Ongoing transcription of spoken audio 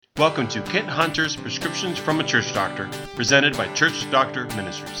Welcome to Kent Hunter's Prescriptions from a Church Doctor, presented by Church Doctor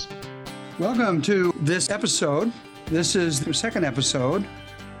Ministries. Welcome to this episode. This is the second episode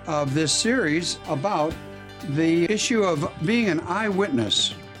of this series about the issue of being an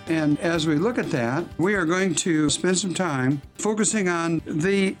eyewitness. And as we look at that, we are going to spend some time focusing on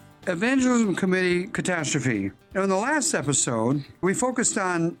the Evangelism Committee catastrophe. Now, in the last episode, we focused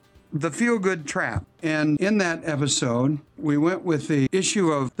on the feel-good trap. And in that episode, we went with the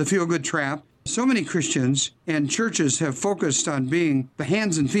issue of the feel-good trap. So many Christians and churches have focused on being the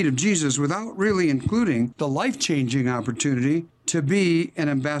hands and feet of Jesus without really including the life-changing opportunity to be an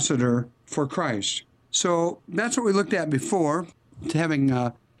ambassador for Christ. So that's what we looked at before, to having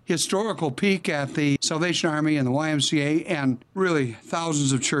a historical peek at the Salvation Army and the YMCA and really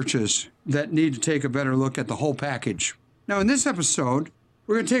thousands of churches that need to take a better look at the whole package. Now, in this episode,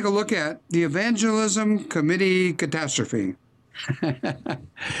 we're going to take a look at the Evangelism Committee catastrophe.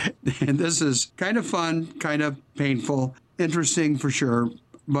 And this is kind of fun, kind of painful, interesting for sure,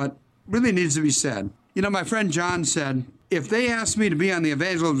 but really needs to be said. You know, my friend John said, if they asked me to be on the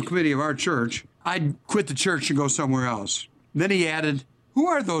Evangelism Committee of our church, I'd quit the church and go somewhere else. Then he added, who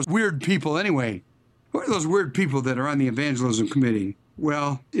are those weird people anyway? Who are those weird people that are on the Evangelism Committee?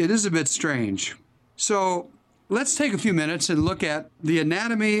 Well, it is a bit strange. So let's take a few minutes and look at the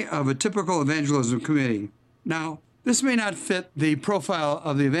anatomy of a typical Evangelism Committee. Now, this may not fit the profile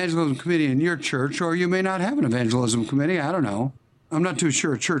of the Evangelism Committee in your church, or you may not have an Evangelism Committee. I don't know. I'm not too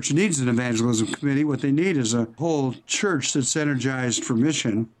sure a church needs an Evangelism Committee. What they need is a whole church that's energized for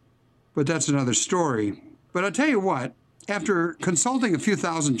mission. But that's another story. But I'll tell you what, after consulting a few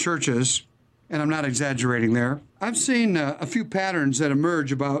thousand churches, and I'm not exaggerating there, I've seen a few patterns that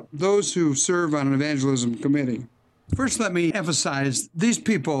emerge about those who serve on an evangelism committee. First, let me emphasize, these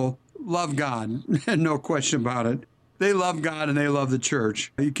people love God, no question about it. They love God and they love the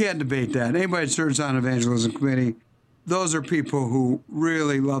church. You can't debate that. Anybody that serves on an evangelism committee, those are people who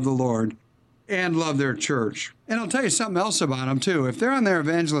really love the Lord and love their church. And I'll tell you something else about them, too. If they're on their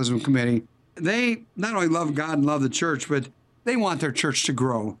evangelism committee, they not only love God and love the church, but they want their church to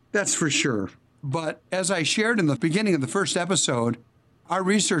grow. That's for sure. But as I shared in the beginning of the first episode, our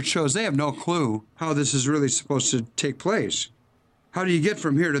research shows they have no clue how this is really supposed to take place. How do you get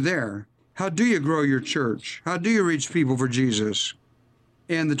from here to there? How do you grow your church? How do you reach people for Jesus?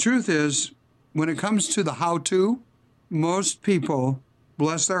 And the truth is, when it comes to the how-to, most people,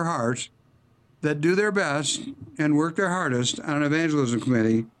 bless their hearts, that do their best and work their hardest on an evangelism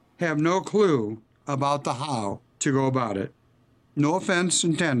committee have no clue about the how to go about it. No offense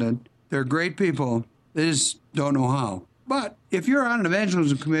intended. They're great people. They just don't know how. But if you're on an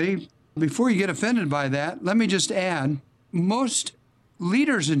evangelism committee, before you get offended by that, let me just add, most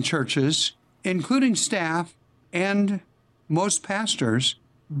leaders in churches, including staff and most pastors,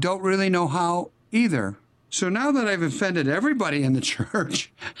 don't really know how either. So now that I've offended everybody in the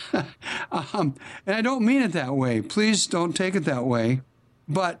church, and I don't mean it that way, please don't take it that way,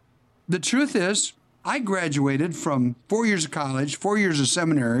 but the truth is, I graduated from 4 years of college, 4 years of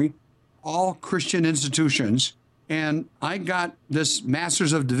seminary, all Christian institutions, and I got this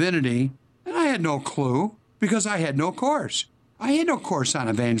Master's of Divinity, and I had no clue because I had no course. I had no course on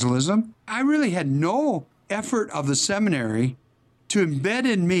evangelism. I really had no effort of the seminary to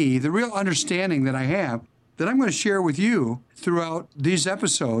embed in me the real understanding that I have that I'm going to share with you throughout these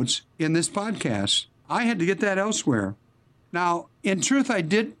episodes in this podcast. I had to get that elsewhere. Now, in truth, I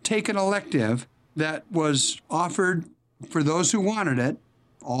did take an elective that was offered for those who wanted it,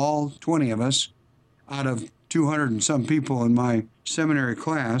 all 20 of us, out of 200 and some people in my seminary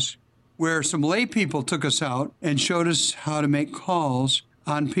class, where some lay people took us out and showed us how to make calls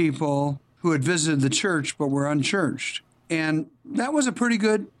on people who had visited the church but were unchurched. And that was a pretty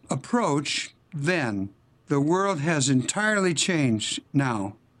good approach then. The world has entirely changed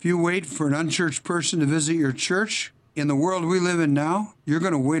now. If you wait for an unchurched person to visit your church, in the world we live in now, you're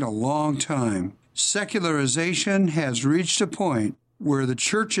going to wait a long time. Secularization has reached a point where the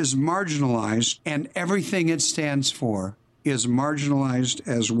church is marginalized and everything it stands for is marginalized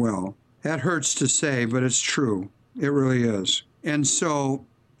as well. That hurts to say, but it's true. It really is. And so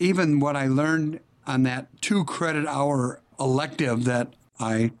even what I learned on that 2-credit hour elective that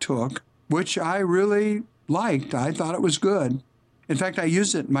I took, which I really liked, I thought it was good. In fact, I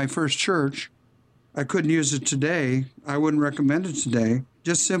used it in my first church. I couldn't use it today. I wouldn't recommend it today,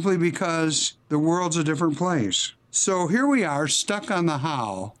 just simply because the world's a different place. So here we are, stuck on the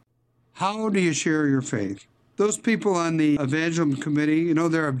how. How do you share your faith? Those people on the evangelism committee, you know,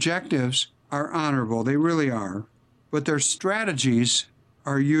 their objectives are honorable. They really are. But their strategies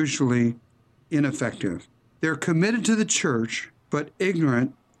are usually ineffective. They're committed to the church, but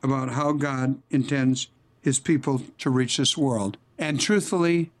ignorant about how God intends his people to reach this world. And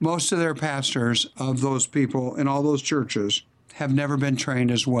truthfully, most of their pastors of those people in all those churches have never been trained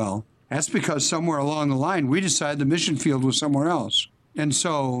as well. That's because somewhere along the line, we decided the mission field was somewhere else. And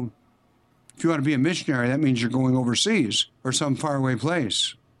so if you want to be a missionary, that means you're going overseas or some faraway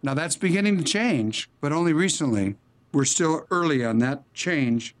place. Now that's beginning to change, but only recently. We're still early on that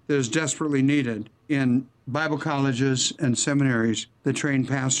change that is desperately needed in Bible colleges and seminaries that train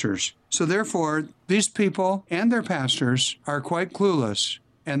pastors. So therefore, these people and their pastors are quite clueless,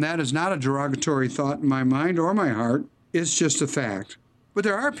 and that is not a derogatory thought in my mind or my heart. It's just a fact. But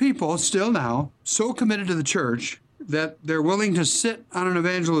there are people still now so committed to the church that they're willing to sit on an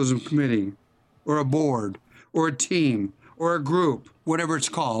evangelism committee or a board or a team or a group, whatever it's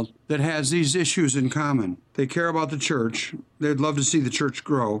called, that has these issues in common. They care about the church. They'd love to see the church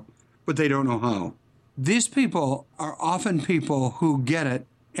grow, but they don't know how. These people are often people who get it,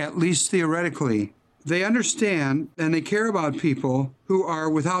 at least theoretically. They understand and they care about people who are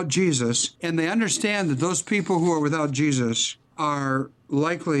without Jesus, and they understand that those people who are without Jesus are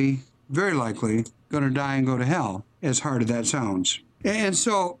likely, very likely, going to die and go to hell, as hard as that sounds. And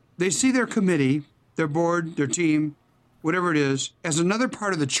so they see their committee, their board, their team, whatever it is, as another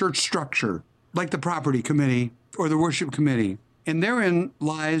part of the church structure, like the property committee or the worship committee. And therein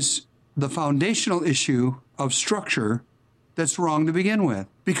lies the foundational issue of structure that's wrong to begin with,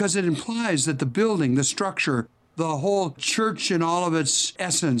 because it implies that the building, the structure, the whole church in all of its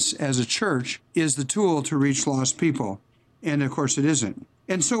essence as a church is the tool to reach lost people. And of course it isn't.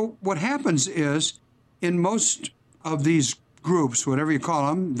 And so what happens is, in most of these groups, whatever you call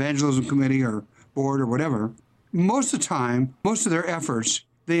them, evangelism committee or board or whatever, most of the time, most of their efforts,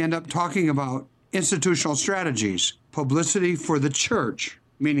 they end up talking about institutional strategies, publicity for the church,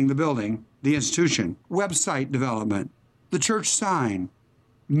 meaning the building, the institution, website development, the church sign,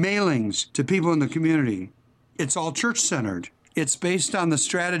 mailings to people in the community. It's all church-centered. It's based on the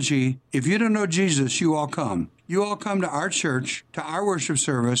strategy, if you don't know Jesus, you all come. You all come to our church, to our worship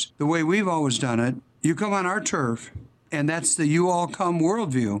service, the way we've always done it. You come on our turf, and that's the you all come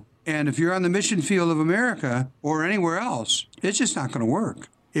worldview. And if you're on the mission field of America or anywhere else, it's just not going to work.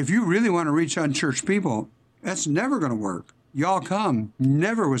 If you really want to reach unchurched people, that's never going to work. Y'all come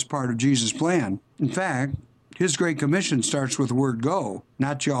never was part of Jesus' plan. In fact, his Great Commission starts with the word go,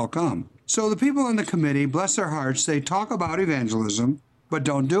 not y'all come. So the people in the committee, bless their hearts, they talk about evangelism, but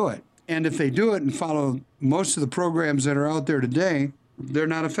don't do it. And if they do it and follow most of the programs that are out there today, they're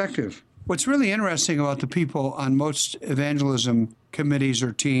not effective. What's really interesting about the people on most evangelism committees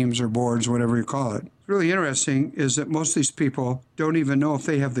or teams or boards, whatever you call it, what's really interesting is that most of these people don't even know if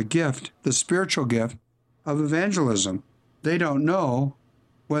they have the gift, the spiritual gift of evangelism. They don't know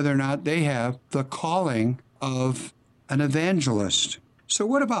whether or not they have the calling of an evangelist. So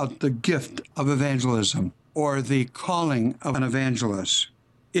what about the gift of evangelism or the calling of an evangelist?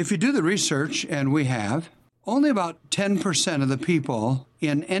 If you do the research, and we have, only about 10% of the people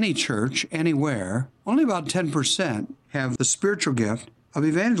in any church, anywhere, only about 10% have the spiritual gift of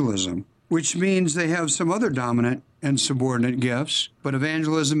evangelism, which means they have some other dominant and subordinate gifts, but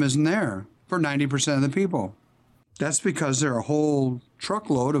evangelism isn't there for 90% of the people. That's because there are a whole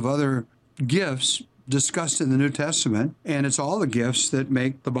truckload of other gifts discussed in the New Testament, and it's all the gifts that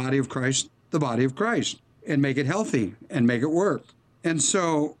make the body of Christ the body of Christ and make it healthy and make it work. And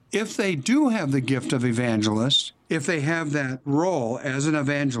so if they do have the gift of evangelist, if they have that role as an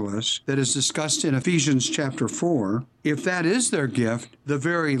evangelist that is discussed in Ephesians chapter 4, if that is their gift, the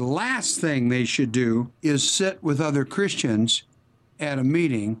very last thing they should do is sit with other Christians at a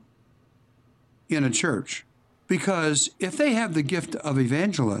meeting in a church. Because if they have the gift of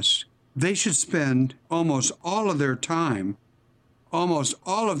evangelist, they should spend almost all of their time, almost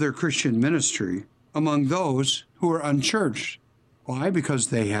all of their Christian ministry among those who are unchurched. Why? Because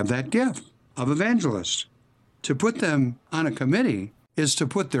they have that gift of evangelist. To put them on a committee is to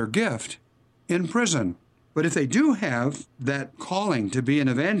put their gift in prison. But if they do have that calling to be an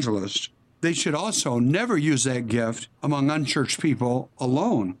evangelist, they should also never use that gift among unchurched people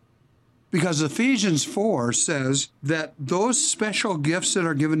alone. Because Ephesians 4 says that those special gifts that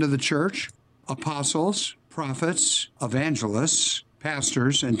are given to the church, apostles, prophets, evangelists,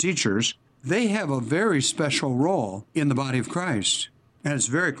 pastors, and teachers, they have a very special role in the body of Christ. And it's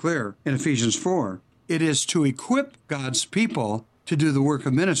very clear in Ephesians 4. It is to equip God's people to do the work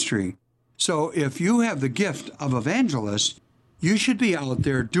of ministry. So if you have the gift of evangelist, you should be out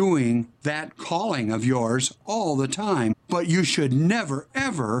there doing that calling of yours all the time, but you should never,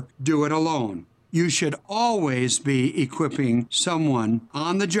 ever do it alone. You should always be equipping someone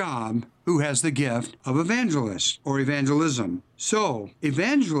on the job who has the gift of evangelist or evangelism. So,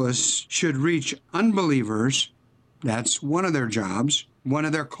 evangelists should reach unbelievers. That's one of their jobs, one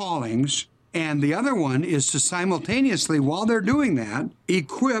of their callings. And the other one is to simultaneously, while they're doing that,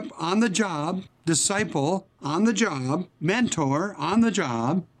 equip on the job, disciple on the job, mentor on the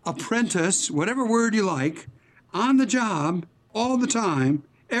job, apprentice, whatever word you like, on the job, all the time,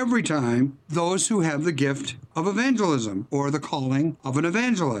 every time, those who have the gift of evangelism or the calling of an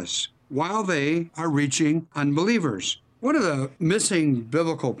evangelist while they are reaching unbelievers. One of the missing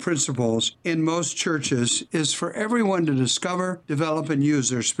biblical principles in most churches is for everyone to discover, develop, and use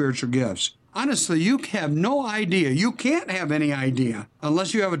their spiritual gifts. Honestly, you have no idea. You can't have any idea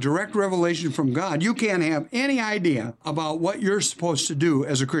unless you have a direct revelation from God. You can't have any idea about what you're supposed to do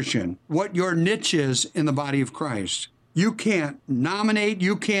as a Christian, what your niche is in the body of Christ. You can't nominate,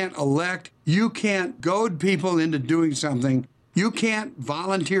 you can't elect, you can't goad people into doing something. You can't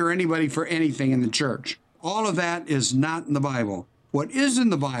volunteer anybody for anything in the church. All of that is not in the Bible. What is in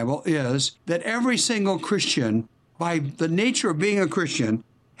the Bible is that every single Christian, by the nature of being a Christian,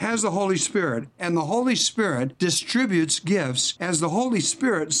 has the Holy Spirit, and the Holy Spirit distributes gifts as the Holy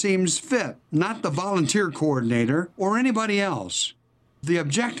Spirit seems fit, not the volunteer coordinator or anybody else. The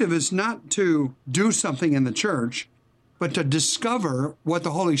objective is not to do something in the church, but to discover what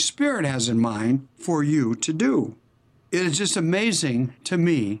the Holy Spirit has in mind for you to do. It is just amazing to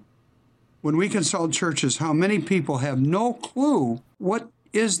me when we consult churches how many people have no clue what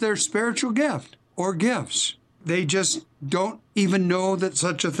is their spiritual gift or gifts. They just don't even know that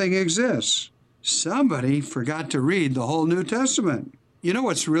such a thing exists. Somebody forgot to read the whole New Testament. You know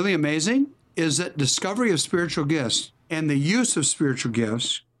what's really amazing is that discovery of spiritual gifts and the use of spiritual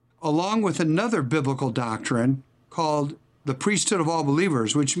gifts, along with another biblical doctrine called the priesthood of all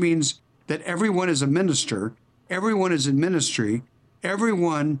believers, which means that everyone is a minister, everyone is in ministry,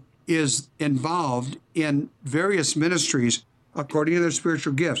 everyone is involved in various ministries according to their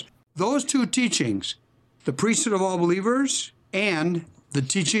spiritual gifts. Those two teachings, the priesthood of all believers and the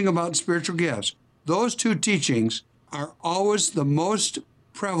teaching about spiritual gifts, those two teachings are always the most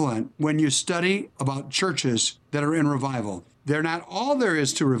prevalent when you study about churches that are in revival. They're not all there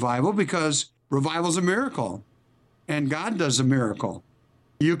is to revival because revival's a miracle and God does a miracle.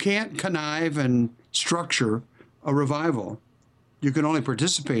 You can't connive and structure a revival. You can only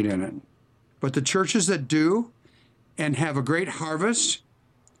participate in it. But the churches that do and have a great harvest,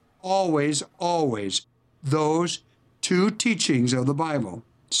 always, those two teachings of the Bible,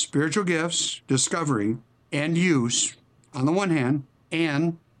 spiritual gifts, discovery, and use on the one hand,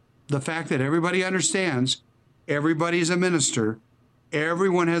 and the fact that everybody understands everybody's a minister,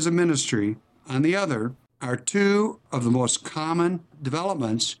 everyone has a ministry on the other, are two of the most common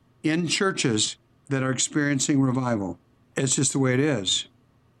developments in churches that are experiencing revival. It's just the way it is.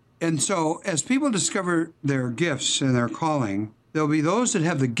 And so as people discover their gifts and their calling, there'll be those that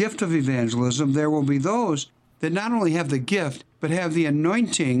have the gift of evangelism. There will be those that not only have the gift, but have the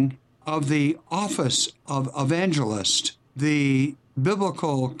anointing of the office of evangelist, the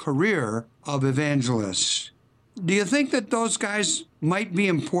biblical career of evangelist. Do you think that those guys might be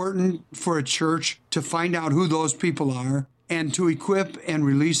important for a church to find out who those people are and to equip and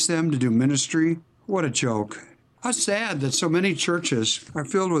release them to do ministry? What a joke. How sad that so many churches are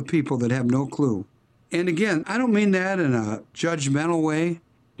filled with people that have no clue. And again, I don't mean that in a judgmental way,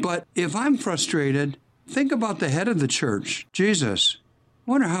 but if I'm frustrated, think about the head of the church, Jesus.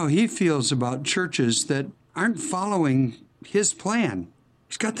 Wonder how he feels about churches that aren't following his plan.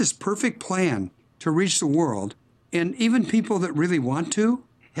 He's got this perfect plan to reach the world, and even people that really want to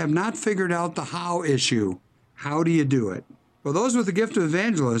have not figured out the how issue. How do you do it? Well, those with the gift of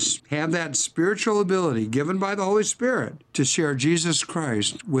evangelists have that spiritual ability given by the Holy Spirit to share Jesus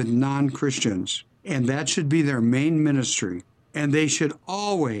Christ with non-Christians. And that should be their main ministry. And they should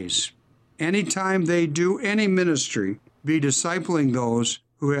always, anytime they do any ministry, be discipling those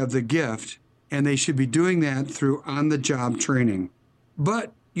who have the gift. And they should be doing that through on-the-job training.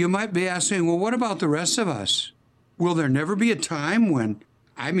 But you might be asking, well, what about the rest of us? Will there never be a time when,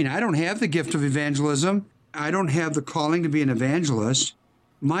 I don't have the gift of evangelism. I don't have the calling to be an evangelist.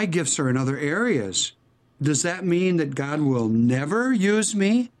 My gifts are in other areas. Does that mean that God will never use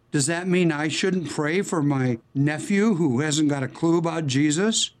me? Does that mean I shouldn't pray for my nephew who hasn't got a clue about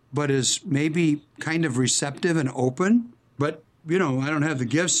Jesus, but is maybe kind of receptive and open? But, I don't have the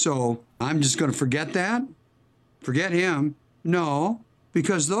gifts, so I'm just going to forget that? Forget him? No,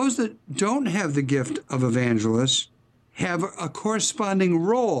 because those that don't have the gift of evangelists have a corresponding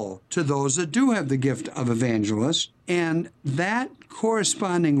role to those that do have the gift of evangelist, and that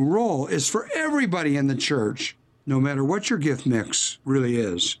corresponding role is for everybody in the church, no matter what your gift mix really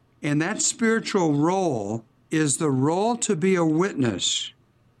is. And that spiritual role is the role to be a witness.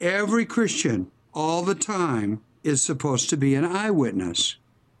 Every Christian, all the time, is supposed to be an eyewitness.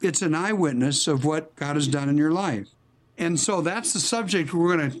 It's an eyewitness of what God has done in your life. And so that's the subject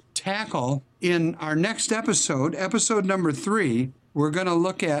we're going to tackle in our next episode, episode number 3. We're going to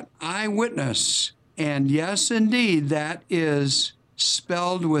look at eyewitness. And yes, indeed, that is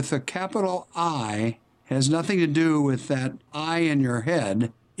spelled with a capital I. Has nothing to do with that I in your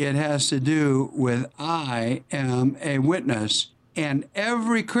head. It has to do with I am a witness. And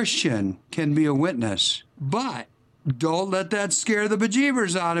every Christian can be a witness. But don't let that scare the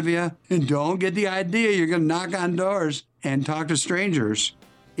bejeebers out of you. And don't get the idea you're going to knock on doors and talk to strangers.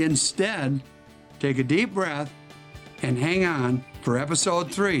 Instead, take a deep breath and hang on for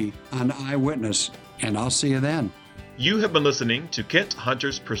episode 3 on Eyewitness. And I'll see you then. You have been listening to Kent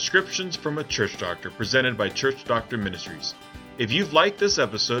Hunter's Prescriptions from a Church Doctor, presented by Church Doctor Ministries. If you've liked this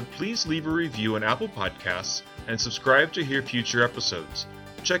episode, please leave a review on Apple Podcasts and subscribe to hear future episodes.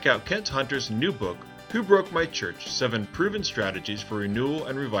 Check out Kent Hunter's new book, Who Broke My Church? 7 Proven Strategies for Renewal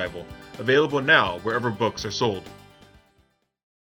and Revival, available now wherever books are sold.